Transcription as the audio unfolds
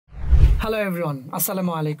Hello everyone,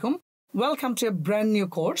 Assalamu alaikum. Welcome to a brand new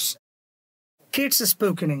course, Kids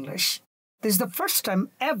Spoken English. This is the first time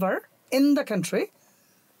ever in the country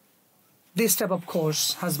this type of course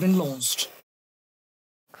has been launched.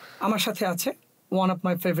 Amar sathe ache one of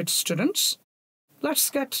my favorite students. Let's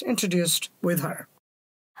get introduced with her.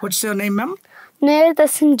 What's your name, ma'am?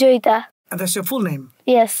 Joyeta. And that's your full name?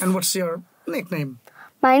 Yes. And what's your nickname?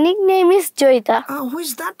 My nickname is Joyeta. Who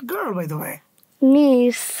is that girl, by the way?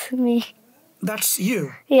 Me. That's you?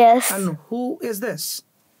 Yes. And who is this?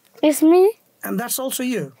 It's me. And that's also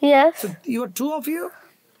you? Yes. So you are two of you?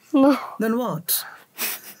 No. Then what?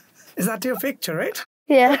 Is that your picture, right?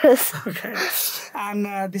 Yes. Okay. And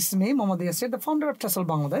this is me, Yeasir, the founder of Tesol,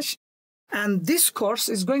 Bangladesh. And this course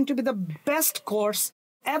is going to be the best course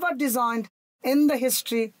ever designed in the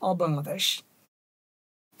history of Bangladesh.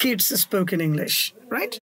 Kids Spoken English,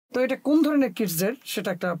 right? তো এটা কোন ধরনের কিডসদের সেটা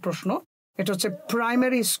একটা প্রশ্ন। এটা হচ্ছে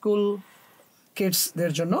primary school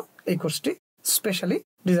কিডসদের জন্য এই কোর্সটি স্পেশালি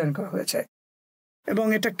ডিজাইন করা হয়েছে এবং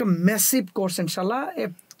এটা একটা ম্যাসিভ কোর্স ইনশাআল্লাহ।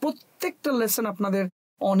 প্রত্যেকটা লেসন আপনাদের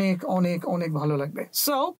অনেক অনেক অনেক ভালো লাগবে।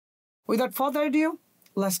 So without further adieu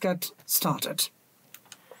let's get started.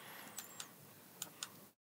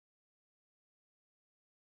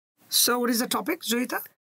 So what is the topic, Joyeta?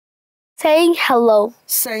 Saying hello.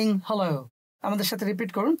 Saying hello. আমাদের সাথে রিপিট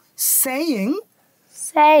করুন। Saying.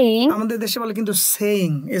 আমাদের দেশে বলে কিন্তু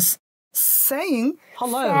saying is saying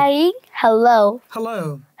hello. Saying hello. Hello.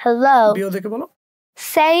 Hello. Bio দেখে বলো।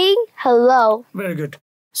 Saying hello. Very good.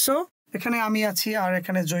 So এখানে আমি আছি আর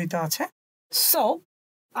এখানে জয়িতা আছে। So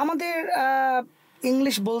আমাদের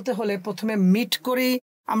ইংলিশ বলতে হলে প্রথমে মিট করি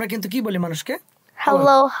আমরা কিন্তু কি বলি মানুষকে?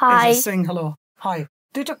 Hello, hi. Saying hello, hi.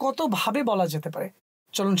 তো এটা কত ভাবে বলা যেতে পারে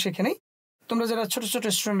চলুন শিখে নেই। তোমরা যারা ছোট ছোট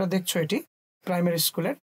স্টুডেন্টরা দেখছো এটি প্রাইমারি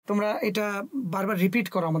স্কুলের, তোমরা এটা বারবার রিপিট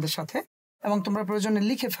করো আমাদের সাথে এবং তোমরা প্রয়োজনে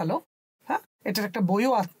লিখে ফেলো। হ্যাঁ, এটার একটা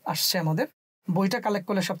বইও আসছে আমাদের, বইটা কালেক্ট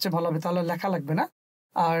করলে সবচেয়ে ভালো হবে, তাহলে লেখা লাগবে না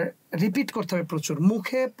আর রিপিট করতে হবে প্রচুর,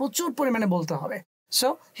 মুখে প্রচুর পরিমাণে বলতে হবে। So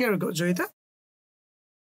here go Joyita.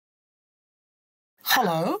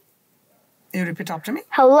 Hello, you repeat after me.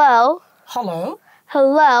 Hello. Hello.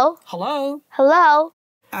 Hello. Hello. Hello.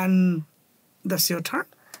 And that's your turn.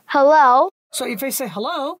 Hello. So if I say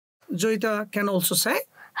hello, Joyita can also say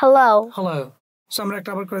Hello. hello. So আমরা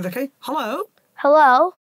একটা আবার করে দেখাই। Hello. Hello.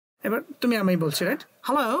 এবার তুমি আমি বলছি, right?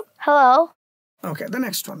 Hello. Hello. Okay, the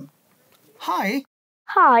next one. Hi.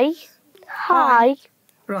 Hi. Hi.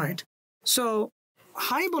 Right. So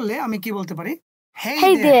hi বললে আমি কি বলতে পারি?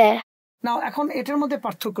 Hey there. Now এখন এটার মধ্যে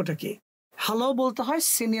পার্থক্যটা কি? হ্যালো বলতে হয়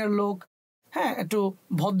সিনিয়র লোক, হ্যাঁ একটু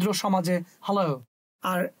ভদ্র সমাজে হ্যালো,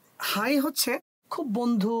 আর হাই হচ্ছে খুব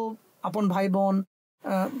বন্ধু আপন ভাই বোন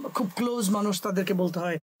খুব ক্লোজ মানুষ তাদেরকে বলতে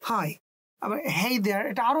হয় হাই। আবার হেই দেয়ার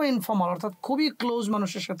এটা আরো ইনফর্মাল, অর্থাৎ খুবই ক্লোজ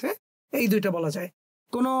মানুষের সাথে এই দুইটা বলা যায়।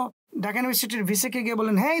 কোনো ঢাকা ইউনিভার্সিটির ভিসিকে গিয়ে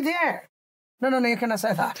বলেন হেই দেয়ার, না না না এখানে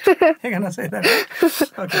say that, এখানে say that.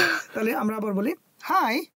 ওকে, তাহলে আমরা আবার বলি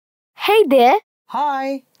high. Hey there. High.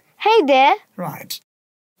 Hey there. Right.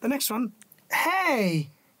 The next one hey.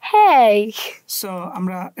 Hey. So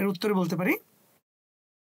আমরা এর উত্তরে বলতে পারি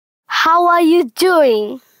How are you doing?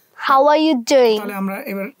 How are you doing? তাহলে আমরা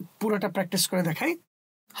এবার পুরোটা প্র্যাকটিস করে দেখাই।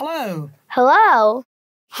 Hello. Hello.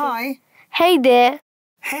 High. Hey there.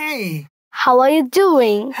 Hey. How are you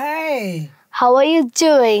doing? Hey. How are you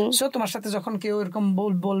doing? So তোমার সাথে যখন কেউ এরকম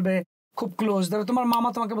বলবে খুব ক্লোজ, ধরো তোমার মামা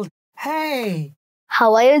তোমাকে বলছে হেই, How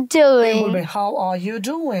are you doing? বলবে how are you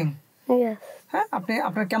doing. Yes. হ্যাঁ,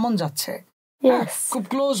 আপনার কেমন যাচ্ছে? Yes. খুব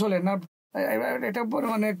ক্লোজ হলে না, এটা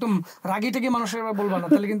মানে একদম রাগি থেকে মানুষের এবার বলবা না,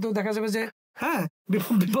 তাহলে কিন্তু দেখা যাবে যে হ্যাঁ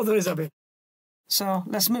বিপদ হয়ে যাবে। So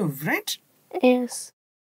let's move, right? Yes.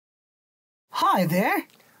 Hi there.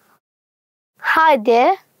 Hi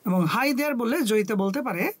there. এবং হাই দেয়ার বললে জয়িতা বলতে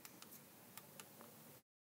পারে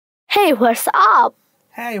Hey, what's up?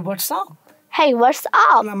 হেই what's up. Hey, what's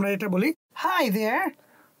up? তাহলে আমরা এটা বলি হাই দেয়ার।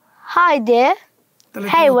 Hi there. তাহলে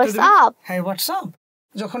Hey, what's up? হেই হোয়াটস আপ।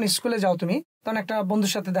 যখন স্কুলে যাও তুমি, তখন একটা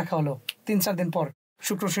বন্ধুর সাথে দেখা হলো 3-4 দিন পর,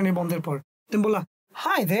 শুক্র শনি বন্ধের পর, তুমি বললা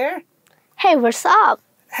hi there. Hey, what's up?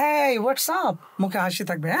 Hey what's up, মুখে হাসি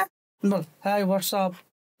থাকবে। হ্যাঁ, বল হেই হোয়াটস আপ,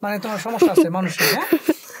 মানে তোমার সমস্যা আছে মানুষের। হ্যাঁ,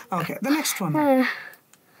 ওকে, the next one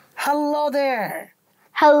hello there.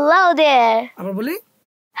 Hello there. আবার বলি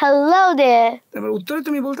Hello there. এবার উত্তরে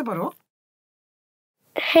তুমি বলতে পারো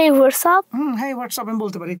Hey, what's up? হেই হোয়াটস আপ আমি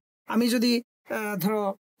বলতে পারি। আমি যদি ধরো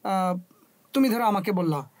তুমি ধরো আমাকে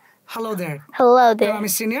বললা হ্যালো দেয়ার, Hello there. আমি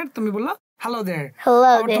সিনিয়র, তুমি বললা হ্যালো দেয়ার।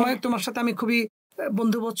 Hello there. তোমার সাথে আমি খুবই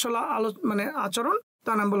বন্ধুবৎসল মানে আচরণ,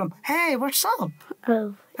 তখন আমি বললাম হেই হোয়াটস আপ। Oh.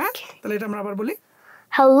 হ্যাঁ, তাহলে এটা আমরা আবার বলি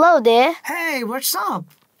Hello there. Hey, what's up?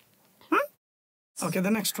 Okay,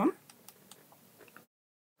 the next one.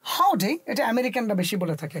 Howdy এটা আমেরিকানরা বেশি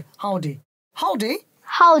বলে থাকে Howdy Howdy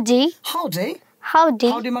Howdy. Howdy Howdy.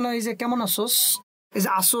 Howdy মানে এই যে কেমন আছোস এই যে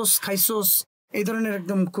আসোস খাইছোস এই ধরনের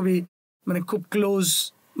একদম খুবই মানে খুব ক্লোজ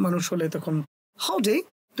মানুষ হলে তখন হাউডি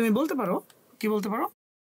তুমি বলতে পারো কি বলতে পারো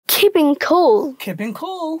Keeping cool. keeping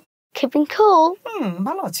cool Keeping cool.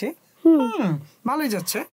 ভালো আছে ভালোই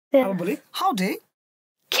যাচ্ছে Yeah. আবার বলি হাউডি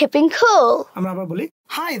Keeping cool. আমরা আবার বলি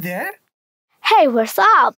hi there Hey, what's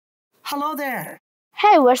up? Hello there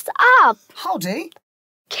Hey, what's up? Howdy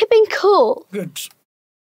Keeping cool. Good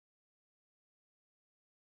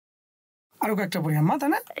আরো কয়েকটা পড়ি আম্মা তাই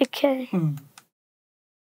না Okay.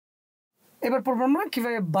 এবার পড়বো আমরা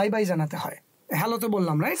কিভাবে বাই বাই জানাতে হয় হ্যালো তো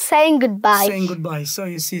বললাম right Saying goodbye. saying goodbye so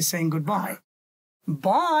you see saying goodbye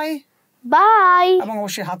bye Bye. এবং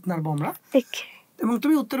অবশ্যই হাত নাড়বো আমরা Okay. এবং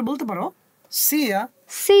তুমি উত্তরে বলতে পারো see ya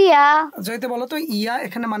See ya. Jayate বলো তো ইয়া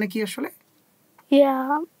এখানে মানে কি আসলে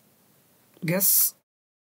Yeah. guess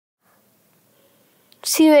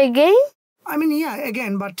See you again. I mean yeah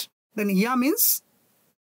again but then yeah means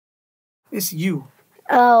is you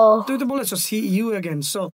Oh. তুমি তো বলেছো see you again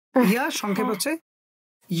so yeah সংক্ষেপ হচ্ছে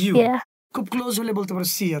you Yeah. খুব ক্লোজ হলে বলতে পারো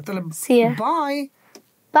see ya তাহলে See ya. bye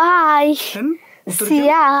Bye. then উত্তরে See কি?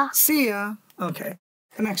 ya. see ya okay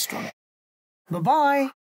the next one bye bye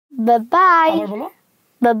Bye bye. আবার বলো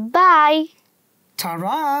Bye bye.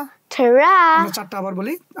 tara Ta-ra. আমরা চারটা আবার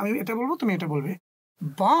বলি আমি এটা বলবো তুমি এটা বলবে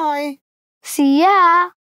bye See ya.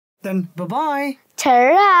 then bye bye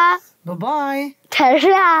Ta-ra. bye bye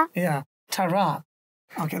Ta-ra. yeah tara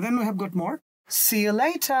okay then we have got more see you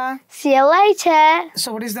later See you later. so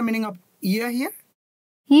what is the meaning of year here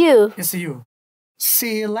You. yes you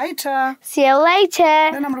see you later See you later.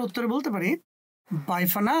 then আমরা উত্তরে বলতে পারি bye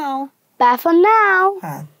for now Bye for now.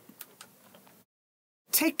 হ্যাঁ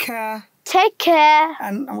take care Take care.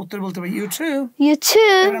 and আমরা উত্তরে বলতে পারি you too You এবার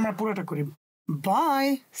too. আমরা পুরোটা করি bye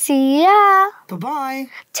See ya. bye bye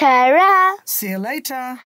Ta-ra. see you later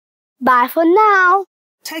Bye for now.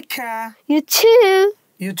 take care You too.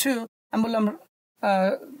 you too আমি বললাম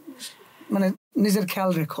মানে নিজের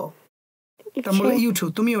খেয়াল রেখো তা বলে you too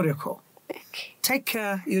তুমিও রেখো take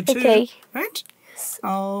care you too Okay. right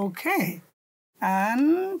okay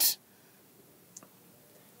and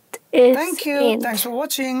It's thank you in. thanks for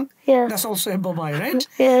watching Yes. that's also a bye bye right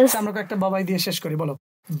Yes. so আমরা একটা bye bye দিয়ে শেষ করি বলো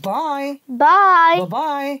bye Bye. bye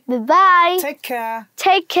bye Bye bye. take care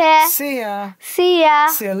Take care. see ya See ya.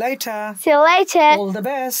 see you later See you later. all the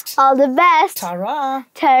best All the best. tara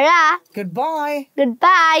Ta-ra. goodbye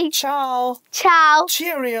Goodbye. ciao Ciao.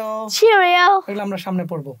 cheerio Cheerio. এগুলো আমরা সামনে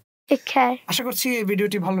পড়বো Okay. আশা করছি এই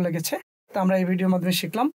ভিডিওটি ভালো লেগেছে তো আমরা এই ভিডিওর মাধ্যমে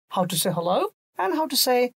শিখলাম how to say hello and how to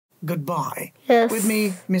say goodbye Yes. with me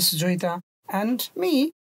Miss Joyeta and me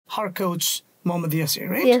her coach Mohammad Yeasir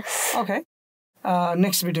right Yes. okay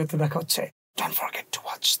next video te দেখা হচ্ছে don't forget to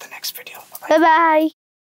watch the next video bye Bye bye.